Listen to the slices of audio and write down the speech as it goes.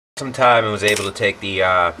some time and was able to take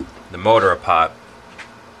the motor apart.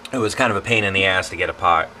 It was kind of a pain in the ass to get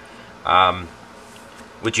apart.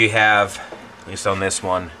 What you have, at least on this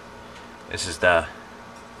one, this is the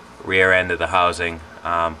rear end of the housing,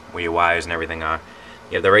 where your wires and everything are.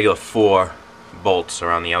 You have the regular 4 bolts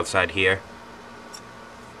around the outside here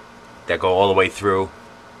that go all the way through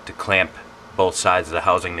to clamp both sides of the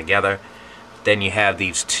housing together. Then you have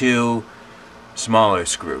these 2 smaller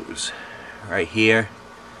screws right here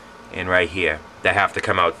and right here that have to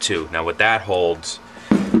come out too. Now what that holds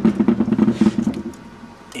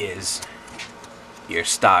is your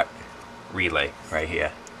start relay right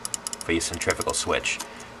here for your centrifugal switch.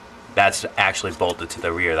 That's actually bolted to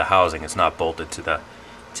the rear of the housing. It's not bolted to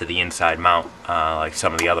the inside mount like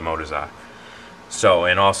some of the other motors are. So,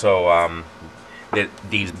 and also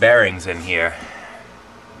these bearings in here,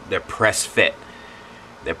 they're press fit.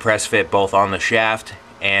 They're press fit both on the shaft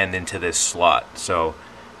and into this slot. So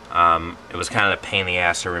it was kind of a pain in the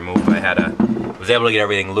ass to remove. I was able to get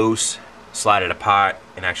everything loose, slide it apart,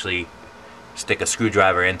 and actually stick a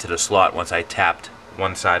screwdriver into the slot once I tapped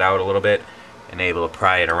one side out a little bit, and able to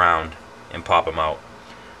pry it around and pop them out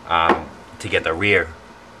to get the rear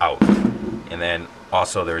out. And then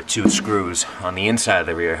also there are 2 screws on the inside of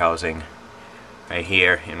the rear housing, right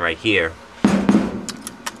here and right here,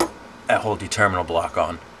 that hold your terminal block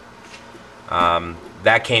on.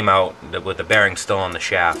 That came out with the bearing still on the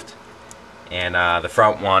shaft, and the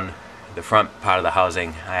front part of the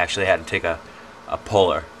housing, I actually had to take a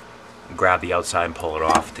puller, grab the outside and pull it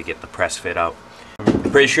off to get the press fit out.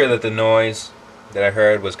 I'm pretty sure that the noise that I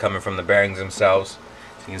heard was coming from the bearings themselves.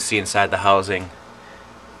 So you can see inside the housing,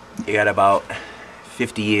 you got about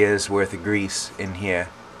 50 years worth of grease in here.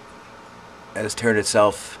 It has turned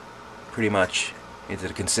itself pretty much into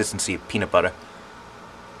the consistency of peanut butter.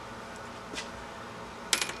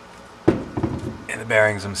 And the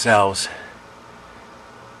bearings themselves,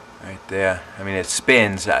 right there. I mean, it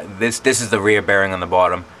spins. This is the rear bearing on the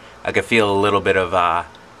bottom. I could feel a little bit of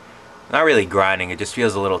not really grinding. It just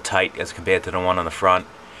feels a little tight as compared to the one on the front.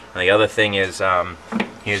 And the other thing is,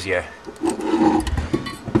 here's your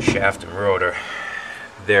shaft and rotor.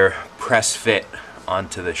 They're press fit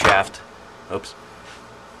onto the shaft. Oops.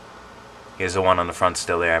 Here's the one on the front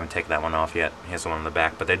still there. I haven't taken that one off yet. Here's the one on the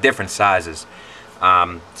back. But they're different sizes.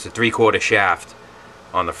 It's a 3/4 shaft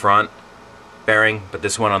on the front bearing, but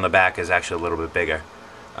this one on the back is actually a little bit bigger.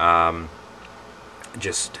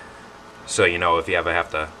 Just so you know, if you ever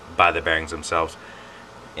have to buy the bearings themselves.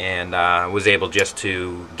 And was able just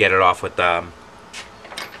to get it off with a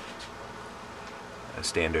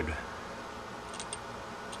standard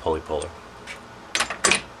pulley puller.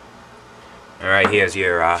 Alright, here's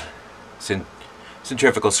your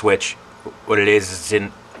centrifugal switch. What it is it's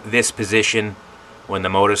in this position when the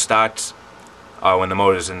motor starts, or when the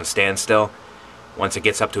motor's in the standstill. Once it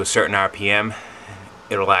gets up to a certain RPM,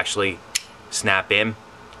 it'll actually snap in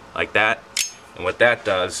like that. And what that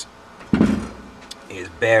does is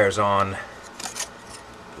bears on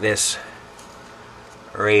this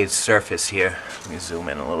raised surface here. Let me zoom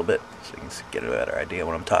in a little bit so you can get a better idea of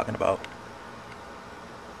what I'm talking about.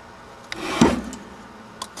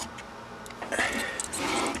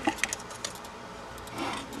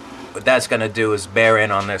 What that's going to do is bear in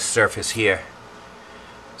on this surface here,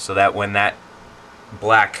 so that when that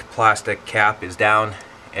black plastic cap is down,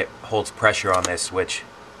 it holds pressure on this, which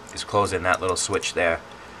is closing that little switch there.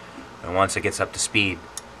 And once it gets up to speed,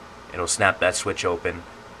 it'll snap that switch open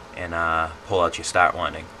and pull out your start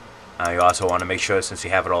winding. You also want to make sure, since you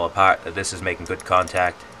have it all apart, that this is making good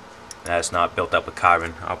contact and that it's not built up with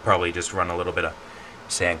carbon. I'll probably just run a little bit of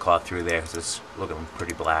sand cloth through there because it's looking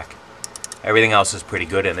pretty black. Everything else is pretty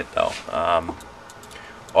good in it though.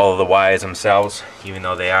 All of the wires themselves, even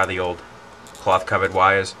though they are the old cloth covered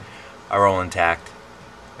wires, are all intact.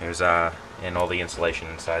 There's and all the insulation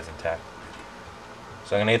inside is intact.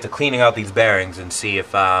 So I'm gonna get to cleaning out these bearings and see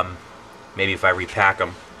if maybe if I repack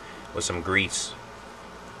them with some grease,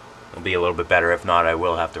 it'll be a little bit better. If not, I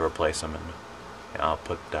will have to replace them, and I'll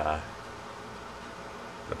put the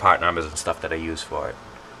part numbers and stuff that I use for it.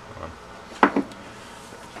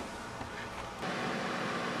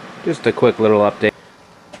 Just a quick little update.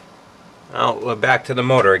 Well, we're back to the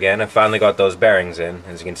motor again. I finally got those bearings in.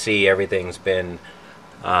 As you can see, everything's been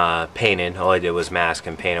painted. All I did was mask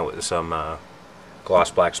and paint it with some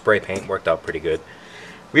gloss black spray paint. Worked out pretty good.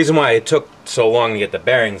 Reason why it took so long to get the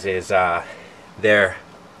bearings is they're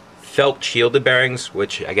felt shielded bearings,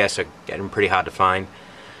 which I guess are getting pretty hard to find.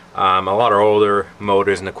 A lot of older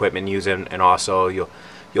motors and equipment use them, and also you'll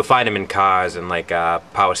find them in cars and like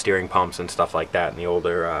power steering pumps and stuff like that. In the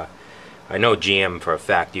older, I know GM for a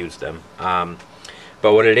fact used them.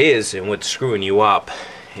 But what it is, and what's screwing you up,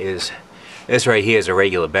 is this right here is a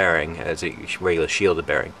regular bearing, as a regular shielded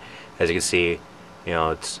bearing. As you can see, you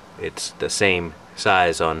know, it's the same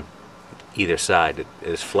size on either side. It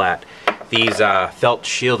is flat. These felt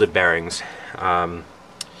shielded bearings,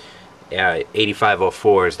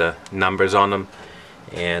 8504 is the numbers on them,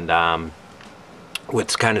 and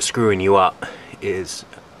what's kind of screwing you up is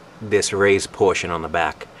this raised portion on the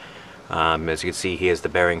back. As you can see, here's the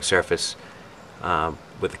bearing surface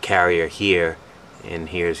with the carrier here, and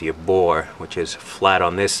here's your bore, which is flat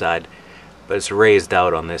on this side, but it's raised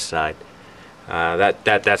out on this side.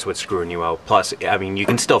 That's what's screwing you out. Plus, I mean, you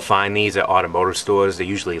can still find these at automotive stores. They're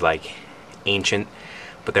usually like ancient,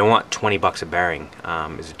 but they want 20 bucks a bearing.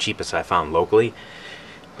 Is the cheapest I found locally.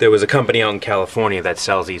 There was a company out in California that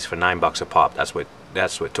sells these for 9 bucks a pop. That's what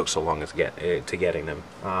took so long to getting them.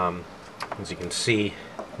 As you can see,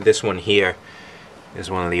 this one here is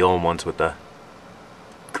one of the old ones with the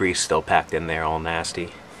grease still packed in there, all nasty.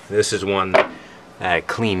 This is one that I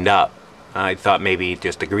cleaned up. I thought maybe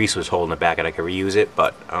just the grease was holding it back and I could reuse it,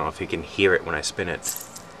 but I don't know if you can hear it when I spin it.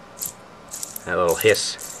 That little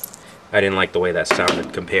hiss. I didn't like the way that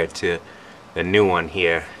sounded compared to the new one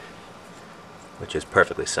here, which is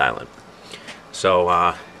perfectly silent. So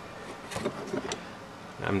I'm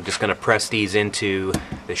just going to press these into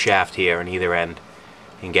the shaft here on either end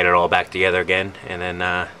and get it all back together again, and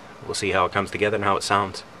then we'll see how it comes together and how it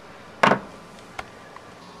sounds.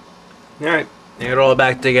 Alright, get it all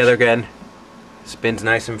back together again. Spins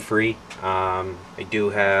nice and free. I do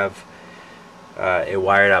have it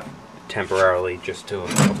wired up temporarily just to a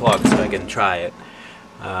plug so I can try it.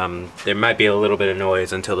 There might be a little bit of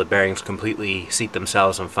noise until the bearings completely seat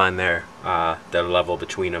themselves and find their level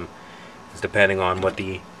between them. It's depending on what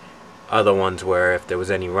the other ones were. If there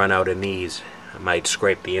was any run out in these, I might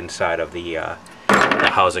scrape the inside of the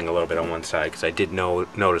housing a little bit on one side, because I did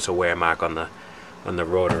notice a wear mark on the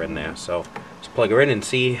rotor in there. So let's plug her in and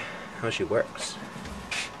see how she works.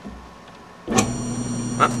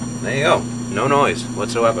 There you go. No noise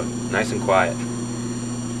whatsoever. Nice and quiet.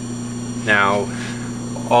 Now,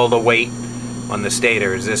 all the weight on the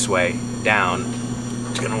stator is this way, down.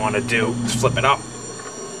 What you're going to want to do is flip it up.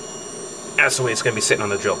 That's the way it's going to be sitting on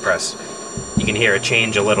the drill press. You can hear it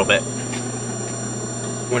change a little bit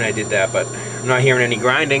when I did that, but I'm not hearing any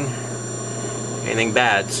grinding, anything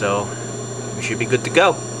bad, so we should be good to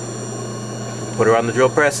go. Put her on the drill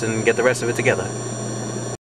press and get the rest of it together.